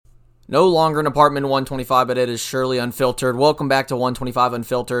No longer an apartment 125, but it is surely unfiltered. Welcome back to 125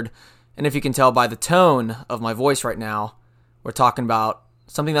 Unfiltered. And if you can tell by the tone of my voice right now, we're talking about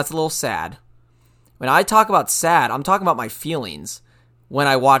something that's a little sad. When I talk about sad, I'm talking about my feelings when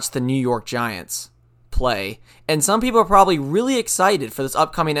I watch the New York Giants play. And some people are probably really excited for this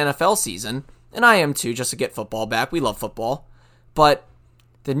upcoming NFL season, and I am too, just to get football back. We love football. But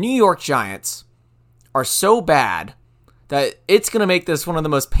the New York Giants are so bad that it's going to make this one of the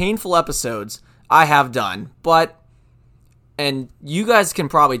most painful episodes I have done. And you guys can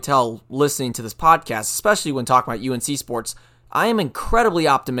probably tell listening to this podcast, especially when talking about UNC sports, I am incredibly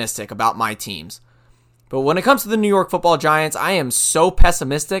optimistic about my teams. But when it comes to the New York Football Giants, I am so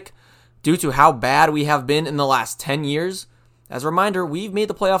pessimistic due to how bad we have been in the last 10 years. As a reminder, we've made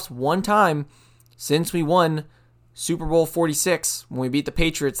the playoffs one time since we won Super Bowl 46 when we beat the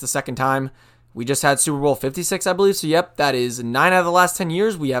Patriots the second time. We just had Super Bowl 56, I believe. So, yep, that is 9 out of the last 10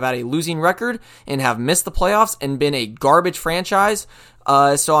 years. We have had a losing record and have missed the playoffs and been a garbage franchise.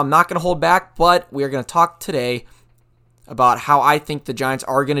 So I'm not going to hold back, but we are going to talk today about how I think the Giants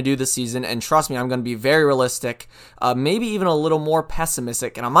are going to do this season. And trust me, I'm going to be very realistic, maybe even a little more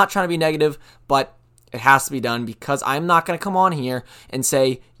pessimistic. And I'm not trying to be negative, but it has to be done because I'm not going to come on here and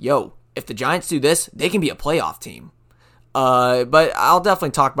say, yo, if the Giants do this, they can be a playoff team. But I'll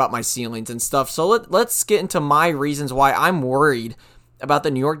definitely talk about my ceilings and stuff. So let's get into my reasons why I'm worried about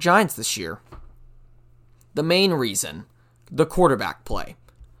the New York Giants this year. The main reason, the quarterback play.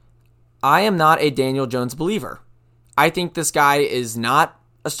 I am not a Daniel Jones believer. I think this guy is not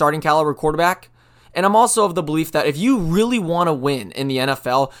a starting caliber quarterback. And I'm also of the belief that if you really want to win in the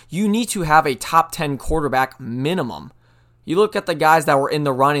NFL, you need to have a top 10 quarterback minimum. You look at the guys that were in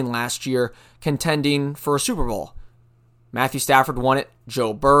the running last year contending for a Super Bowl. Matthew Stafford won it,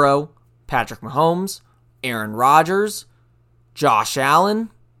 Joe Burrow, Patrick Mahomes, Aaron Rodgers, Josh Allen.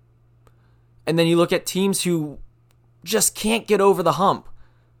 And then you look at teams who just can't get over the hump,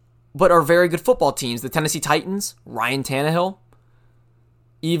 but are very good football teams. The Tennessee Titans, Ryan Tannehill.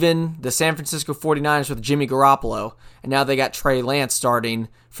 Even the San Francisco 49ers with Jimmy Garoppolo. And now they got Trey Lance starting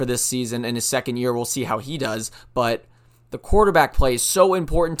for this season in his second year. We'll see how he does. But the quarterback play is so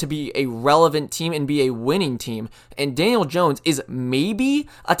important to be a relevant team and be a winning team. And Daniel Jones is maybe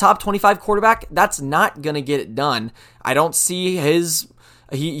a top 25 quarterback. That's not going to get it done. I don't see his...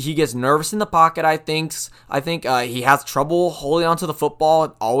 He gets nervous in the pocket, I think. He has trouble holding onto the football.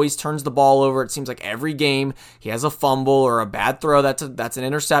 It always turns the ball over. It seems like every game he has a fumble or a bad throw. That's an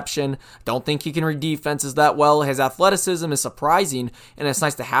interception. Don't think he can read defenses that well. His athleticism is surprising, and it's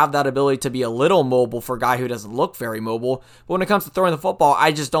nice to have that ability to be a little mobile for a guy who doesn't look very mobile. But when it comes to throwing the football,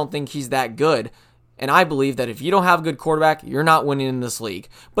 I just don't think he's that good. And I believe that if you don't have a good quarterback, you're not winning in this league.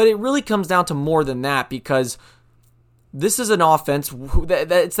 But it really comes down to more than that because this is an offense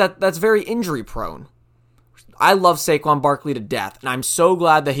that's very injury prone. I love Saquon Barkley to death, and I'm so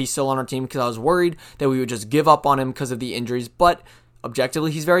glad that he's still on our team because I was worried that we would just give up on him because of the injuries, but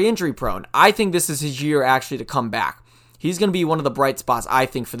objectively, he's very injury prone. I think this is his year actually to come back. He's going to be one of the bright spots, I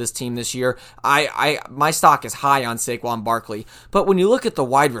think, for this team this year. My stock is high on Saquon Barkley, but when you look at the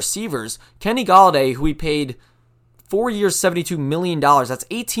wide receivers, Kenny Golladay, who we paid 4 years, $72 million, that's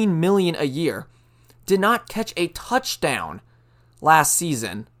 $18 million a year, did not catch a touchdown last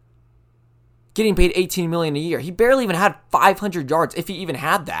season, getting paid $18 million a year. He barely even had 500 yards, if he even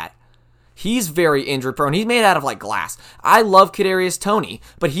had that. He's very injury prone. He's made out of like glass. I love Kadarius Toney,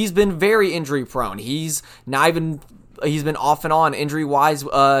 but he's been very injury prone. He's been off and on injury-wise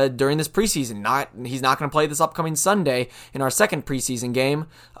during this preseason. He's not going to play this upcoming Sunday in our second preseason game.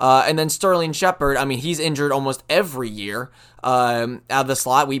 And then Sterling Shepard, he's injured almost every year. Out of the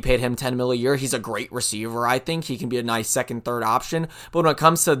slot, we paid him $10 million a year. He's a great receiver, I think. He can be a nice second, third option. But when it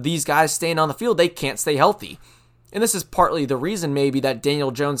comes to these guys staying on the field, they can't stay healthy. And this is partly the reason maybe that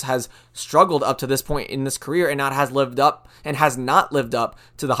Daniel Jones has struggled up to this point in this career and has not lived up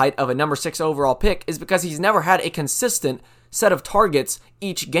to the height of a number 6 overall pick is because he's never had a consistent set of targets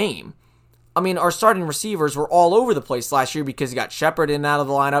each game. Our starting receivers were all over the place last year because you got Shepard in and out of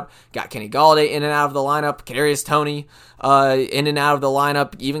the lineup, got Kenny Golladay in and out of the lineup, Kadarius Toney in and out of the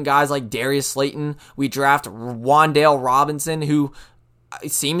lineup, even guys like Darius Slayton. We draft Wan'Dale Robinson, who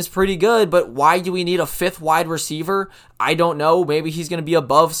seems pretty good, but why do we need a 5th wide receiver? I don't know. Maybe he's going to be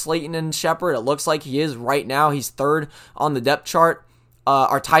above Slayton and Shepard. It looks like he is right now. He's 3rd on the depth chart.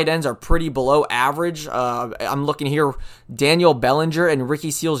 Our tight ends are pretty below average. I'm looking here, Daniel Bellinger and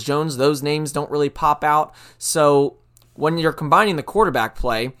Ricky Seals-Jones. Those names don't really pop out. So when you're combining the quarterback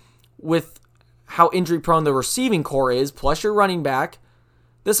play with how injury-prone the receiving core is, plus your running back,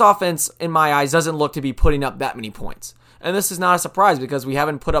 this offense, in my eyes, doesn't look to be putting up that many points. And this is not a surprise because we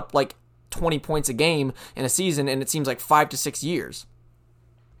haven't put up like 20 points a game in a season, and it seems like 5 to 6 years.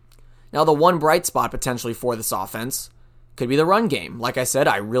 Now, the one bright spot potentially for this offense could be the run game. Like I said,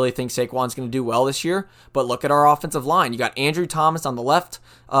 I really think Saquon's going to do well this year, but look at our offensive line. You got Andrew Thomas on the left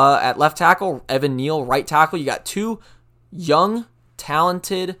at left tackle, Evan Neal right tackle. You got two young,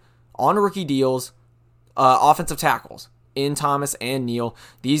 talented, on rookie deals, offensive tackles in Thomas and Neal.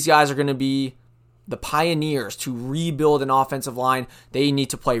 These guys are going to be the pioneers to rebuild an offensive line. They need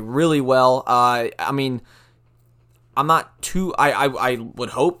to play really well. I'm not too, I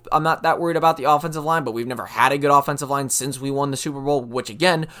would hope I'm not that worried about the offensive line, but we've never had a good offensive line since we won the Super Bowl, which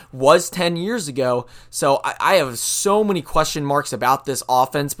again was 10 years ago. So I have so many question marks about this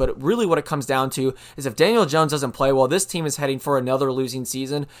offense, but really what it comes down to is if Daniel Jones doesn't play well, this team is heading for another losing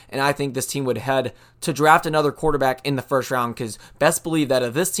season, and I think this team would head to draft another quarterback in the first round, because best believe that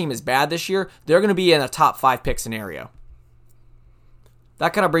if this team is bad this year, they're going to be in a top 5 pick scenario.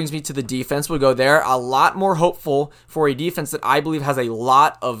 That kind of brings me to the defense. We'll go there. A lot more hopeful for a defense that I believe has a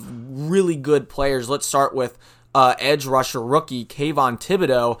lot of really good players. Let's start with edge rusher rookie Kayvon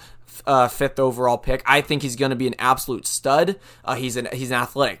Thibodeaux, 5th overall pick. I think he's going to be an absolute stud. He's an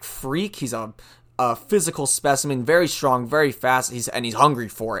athletic freak. He's a physical specimen, very strong, very fast, he's hungry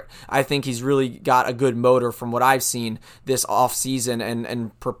for it. I think he's really got a good motor from what I've seen this offseason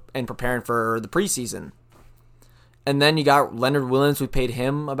and preparing for the preseason. And then you got Leonard Williams. We paid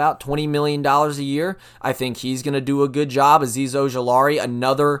him about $20 million a year. I think he's going to do a good job. Azeez Ojulari,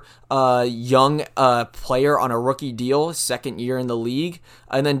 another young player on a rookie deal, second year in the league.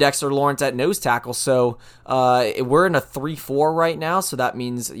 And then Dexter Lawrence at nose tackle. So we're in a 3-4 right now. So that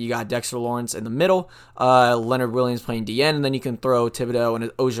means you got Dexter Lawrence in the middle, Leonard Williams playing DN, and then you can throw Thibodeaux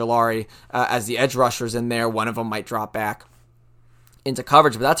and Ojulari as the edge rushers in there. One of them might drop back into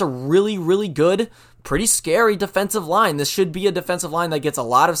coverage. But that's a really, really good, pretty scary defensive line. This should be a defensive line that gets a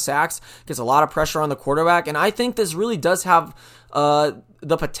lot of sacks, gets a lot of pressure on the quarterback, and I think this really does have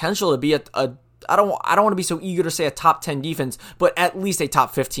the potential to be I don't want to be so eager to say a top 10 defense, but at least a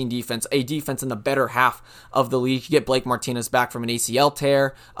top 15 defense, a defense in the better half of the league. You get Blake Martinez back from an ACL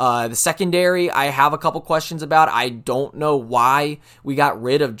tear. The secondary, I have a couple questions about. I don't know why we got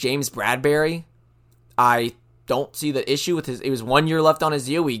rid of James Bradbury. I don't see the issue with it was 1 year left on his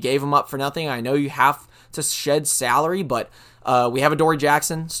deal. We gave him up for nothing. I know you have to shed salary, but we have Adoree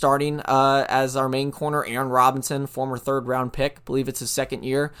Jackson starting as our main corner. Aaron Robinson, former 3rd round pick, I believe it's his 2nd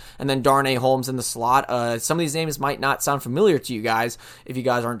year. And then Darnay Holmes in the slot. Some of these names might not sound familiar to you guys if you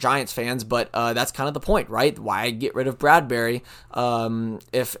guys aren't Giants fans, but that's kind of the point, right? Why get rid of Bradbury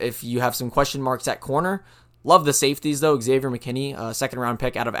if you have some question marks at corner? Love the safeties, though. Xavier McKinney, 2nd round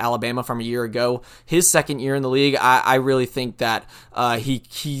pick out of Alabama from a year ago. His 2nd year in the league, I really think that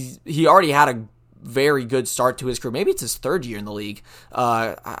he already had a very good start to his career. Maybe it's his 3rd year in the league.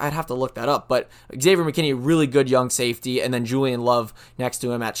 I'd have to look that up. But Xavier McKinney, really good young safety, and then Julian Love next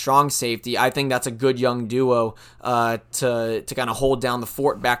to him at strong safety. I think that's a good young duo to kind of hold down the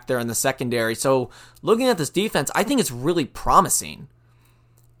fort back there in the secondary. So looking at this defense, I think it's really promising.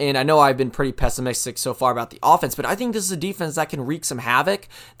 And I know I've been pretty pessimistic so far about the offense, but I think this is a defense that can wreak some havoc.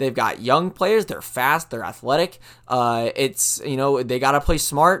 They've got young players. They're fast. They're athletic. They got to play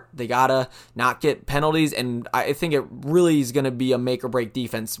smart. They got to not get penalties. And I think it really is going to be a make or break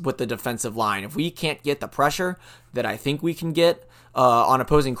defense with the defensive line. If we can't get the pressure that I think we can get on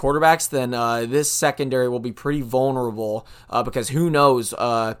opposing quarterbacks, then this secondary will be pretty vulnerable because who knows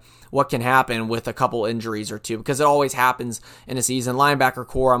what can happen with a couple injuries or two, because it always happens in a season. Linebacker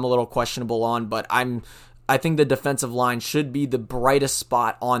core, I'm a little questionable on, but I think the defensive line should be the brightest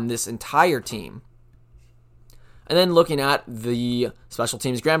spot on this entire team. And then looking at the special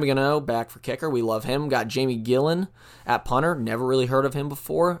teams, Graham Gano back for kicker. We love him. Got Jamie Gillen at punter. Never really heard of him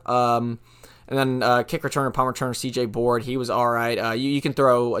before. And then kick returner, punt returner, CJ Board. He was all right. You can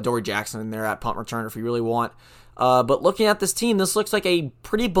throw Adoree Jackson in there at punt returner if you really want. But looking at this team, this looks like a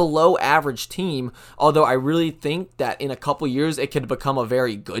pretty below average team, although I really think that in a couple years it could become a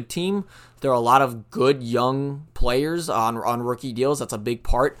very good team. There are a lot of good young players on rookie deals. That's a big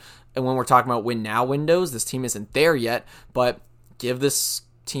part. And when we're talking about win now windows, this team isn't there yet, but give this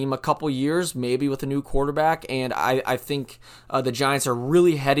team a couple years, maybe with a new quarterback, and I think the Giants are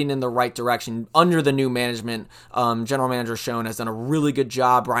really heading in the right direction under the new management. General Manager Schoen has done a really good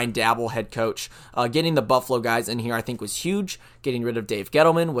job. Brian Daboll, head coach, getting the Buffalo guys in here I think was huge. Getting rid of Dave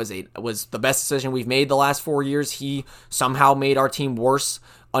Gettleman was the best decision we've made the last 4 years. He somehow made our team worse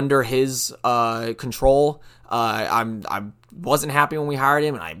under his control. I wasn't happy when we hired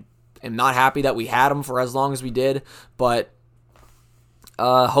him, and I am not happy that we had him for as long as we did, but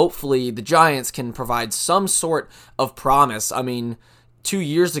hopefully the Giants can provide some sort of promise. I mean, 2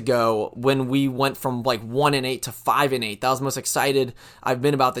 years ago when we went from like 1-8 to 5-8. That was the most excited I've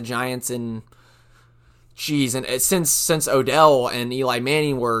been about the Giants and since Odell and Eli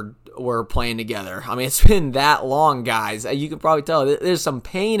Manning were playing together. I mean, it's been that long, guys. You can probably tell there's some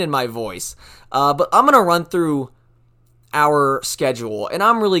pain in my voice. But I'm gonna run through our schedule, and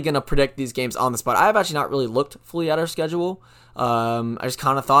I'm really gonna predict these games on the spot. I've actually not really looked fully at our schedule. I just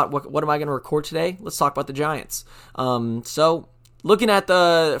kind of thought, what am I gonna record today? Let's talk about the Giants. So looking at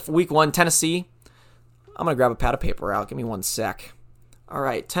the week 1, Tennessee. I'm gonna grab a pad of paper out. Give me 1 sec. All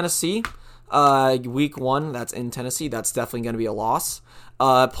right, Tennessee. Week 1, that's in Tennessee. That's definitely going to be a loss.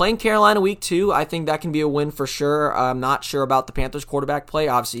 Playing Carolina week 2, I think that can be a win for sure. I'm not sure about the Panthers quarterback play.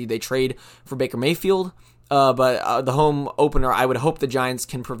 Obviously, they trade for Baker Mayfield. But the home opener, I would hope the Giants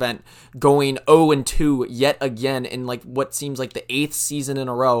can prevent going 0-2 yet again in like what seems like the 8th season in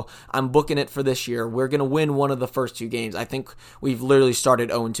a row. I'm booking it for this year. We're going to win one of the first 2 games. I think we've literally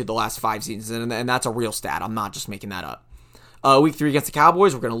started 0-2 the last 5 seasons, and that's a real stat. I'm not just making that up. Week 3 against the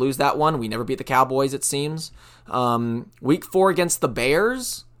Cowboys, we're going to lose that one. We never beat the Cowboys, it seems. Week 4 against the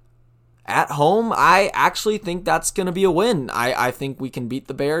Bears at home, I actually think that's going to be a win. I think we can beat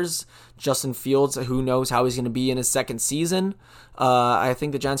the Bears. Justin Fields, who knows how he's going to be in his second season. I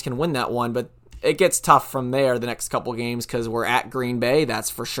think the Giants can win that one, but it gets tough from there the next couple games because we're at Green Bay.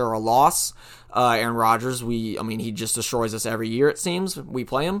 That's for sure a loss. Aaron Rodgers, he just destroys us every year, it seems. We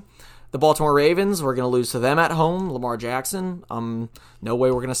play him. The Baltimore Ravens, we're going to lose to them at home. Lamar Jackson, no way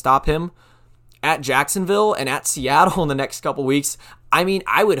we're going to stop him. At Jacksonville and at Seattle in the next couple weeks,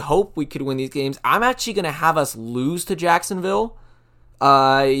 I would hope we could win these games. I'm actually going to have us lose to Jacksonville.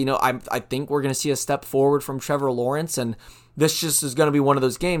 I think we're going to see a step forward from Trevor Lawrence, and this just is going to be one of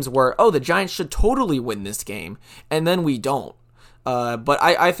those games where, the Giants should totally win this game, and then we don't. But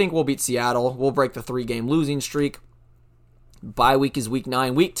I think we'll beat Seattle. We'll break the 3-game losing streak. Bye week is week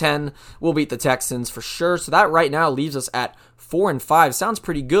 9. Week 10, we'll beat the Texans for sure. So that right now leaves us at 4-5. Sounds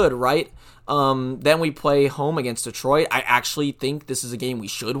pretty good, right? Then we play home against Detroit. I actually think this is a game we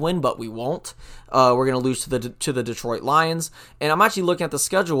should win, but we won't. We're going to lose to the Detroit Lions. And I'm actually looking at the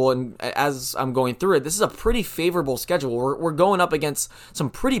schedule, and as I'm going through it, this is a pretty favorable schedule. We're going up against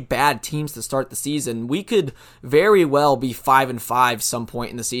some pretty bad teams to start the season. We could very well be 5-5 some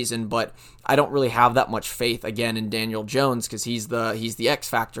point in the season, but I don't really have that much faith again in Daniel Jones because he's the X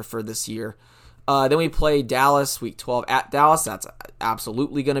factor for this year. Then we play Dallas week 12 at Dallas. That's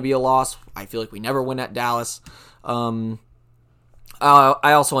absolutely going to be a loss. I feel like we never win at Dallas. I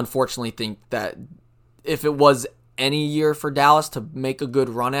also unfortunately think that if it was any year for Dallas to make a good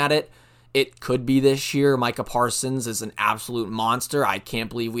run at it, it could be this year. Micah Parsons is an absolute monster. I can't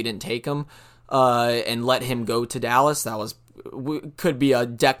believe we didn't take him and let him go to Dallas. That could be a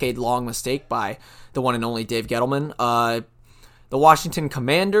decade-long mistake by the one and only Dave Gettleman. The Washington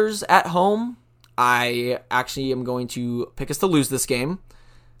Commanders at home. I actually am going to pick us to lose this game.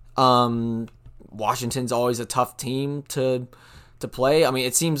 Washington's always a tough team to play.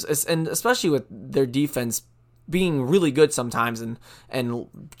 It seems, and especially with their defense being really good sometimes and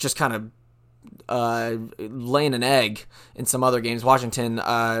just kind of laying an egg in some other games, Washington.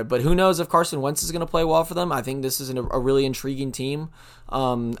 But who knows if Carson Wentz is going to play well for them. I think this is a really intriguing team.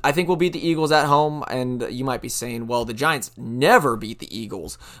 I think we'll beat the Eagles at home, and you might be saying, well, the Giants never beat the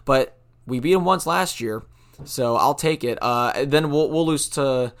Eagles, but we beat them once last year, so I'll take it. Then we'll lose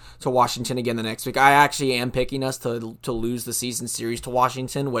to Washington again the next week. I actually am picking us to lose the season series to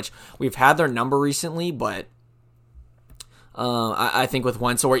Washington, which we've had their number recently, but I think with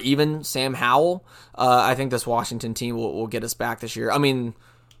Wentz or even Sam Howell, I think this Washington team will get us back this year.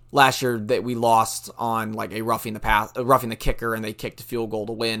 Last year that we lost on like a roughing the kicker, and they kicked a field goal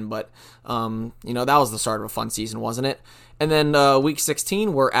to win. But that was the start of a fun season, wasn't it? And then week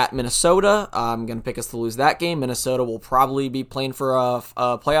 16, we're at Minnesota. I'm gonna pick us to lose that game. Minnesota will probably be playing for a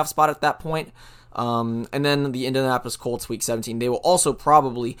playoff spot at that point. And then the Indianapolis Colts week 17, they will also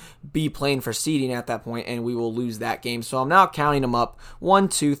probably be playing for seeding at that point, and we will lose that game. So I'm now counting them up: 1,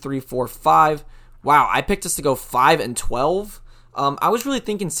 2, 3, 4, 5. Wow, I picked us to go 5-12. I was really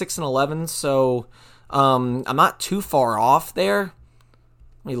thinking 6-11, so I'm not too far off there.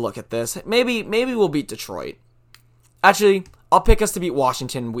 Let me look at this. Maybe we'll beat Detroit. Actually, I'll pick us to beat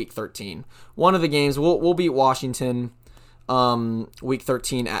Washington week 13. One of the games we'll beat Washington week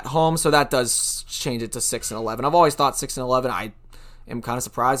 13 at home, so that does change it to 6-11. I've always thought 6-11. I am kind of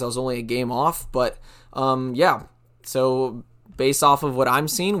surprised I was only a game off, but yeah. So based off of what I'm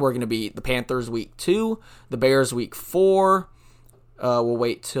seeing, we're going to beat the Panthers week 2, the Bears week 4. We'll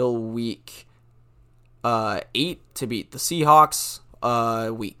wait till week 8 to beat the Seahawks.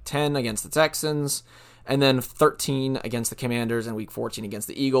 Week 10 against the Texans. and then 13 against the Commanders and week 14 against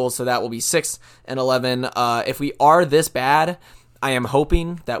the Eagles. So that will be 6-11. If we are this bad, I am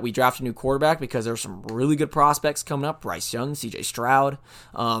hoping that we draft a new quarterback because there's some really good prospects coming up. Bryce Young, CJ Stroud,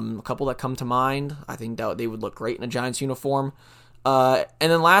 a couple that come to mind. I think that they would look great in a Giants uniform. And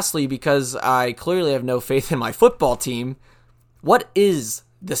then lastly, because I clearly have no faith in my football team, what is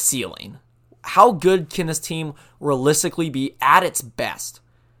the ceiling? How good can this team realistically be at its best?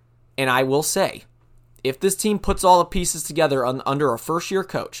 And I will say, if this team puts all the pieces together under a first-year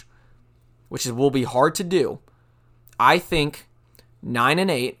coach, which will be hard to do, I think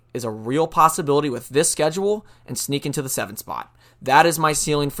 9-8 is a real possibility with this schedule and sneak into the 7th spot. That is my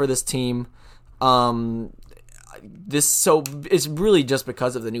ceiling for this team. It's really just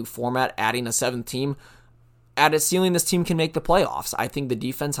because of the new format, adding a 7th team. At its ceiling, this team can make the playoffs. I think the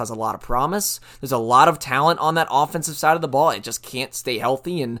defense has a lot of promise. There's a lot of talent on that offensive side of the ball. It just can't stay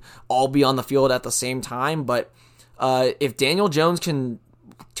healthy and all be on the field at the same time. But if Daniel Jones can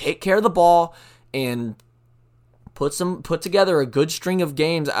take care of the ball and put together a good string of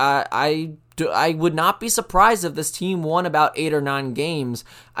games, I would not be surprised if this team won about 8 or 9 games.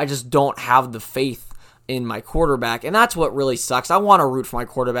 I just don't have the faith in my quarterback, and that's what really sucks. I want to root for my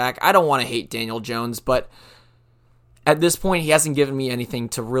quarterback. I don't want to hate Daniel Jones, but at this point, he hasn't given me anything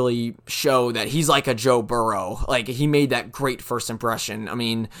to really show that he's like a Joe Burrow. Like, he made that great first impression. I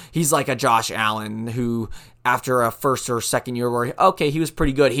mean, he's like a Josh Allen who, after a first or second year where, he was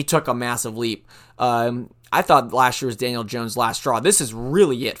pretty good, he took a massive leap. I thought last year was Daniel Jones' last straw. This is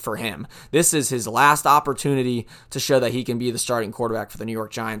really it for him. This is his last opportunity to show that he can be the starting quarterback for the New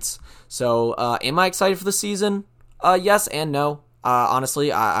York Giants. So, am I excited for the season? Yes and no.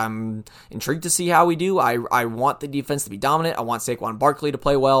 Honestly, I'm intrigued to see how we do. I want the defense to be dominant. I want Saquon Barkley to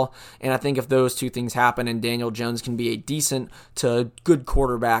play well. And I think if those two things happen and Daniel Jones can be a decent to good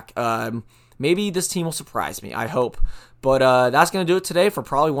quarterback, maybe this team will surprise me. I hope. But that's going to do it today for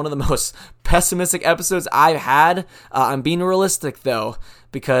probably one of the most pessimistic episodes I've had. I'm being realistic, though,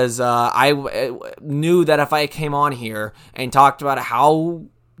 because I knew that if I came on here and talked about how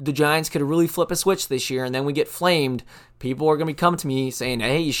the Giants could really flip a switch this year and then we get flamed, people are going to come to me saying,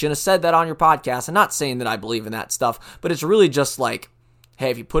 hey, you shouldn't have said that on your podcast. I'm not saying that I believe in that stuff, but it's really just like,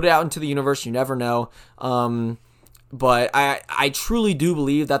 hey, if you put it out into the universe, you never know. But I truly do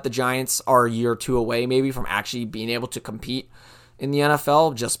believe that the Giants are a year or two away maybe from actually being able to compete in the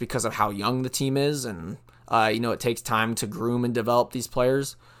NFL just because of how young the team is. And, it takes time to groom and develop these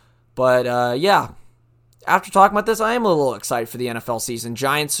players. But, after talking about this, I am a little excited for the NFL season.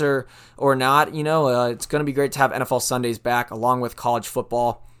 Giants or not, it's going to be great to have NFL Sundays back along with college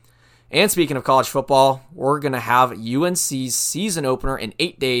football. And speaking of college football, we're going to have UNC's season opener in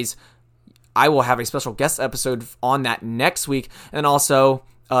 8 days. I will have a special guest episode on that next week, and also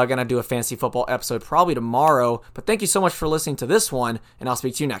going to do a fantasy football episode probably tomorrow. But thank you so much for listening to this one, and I'll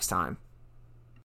speak to you next time.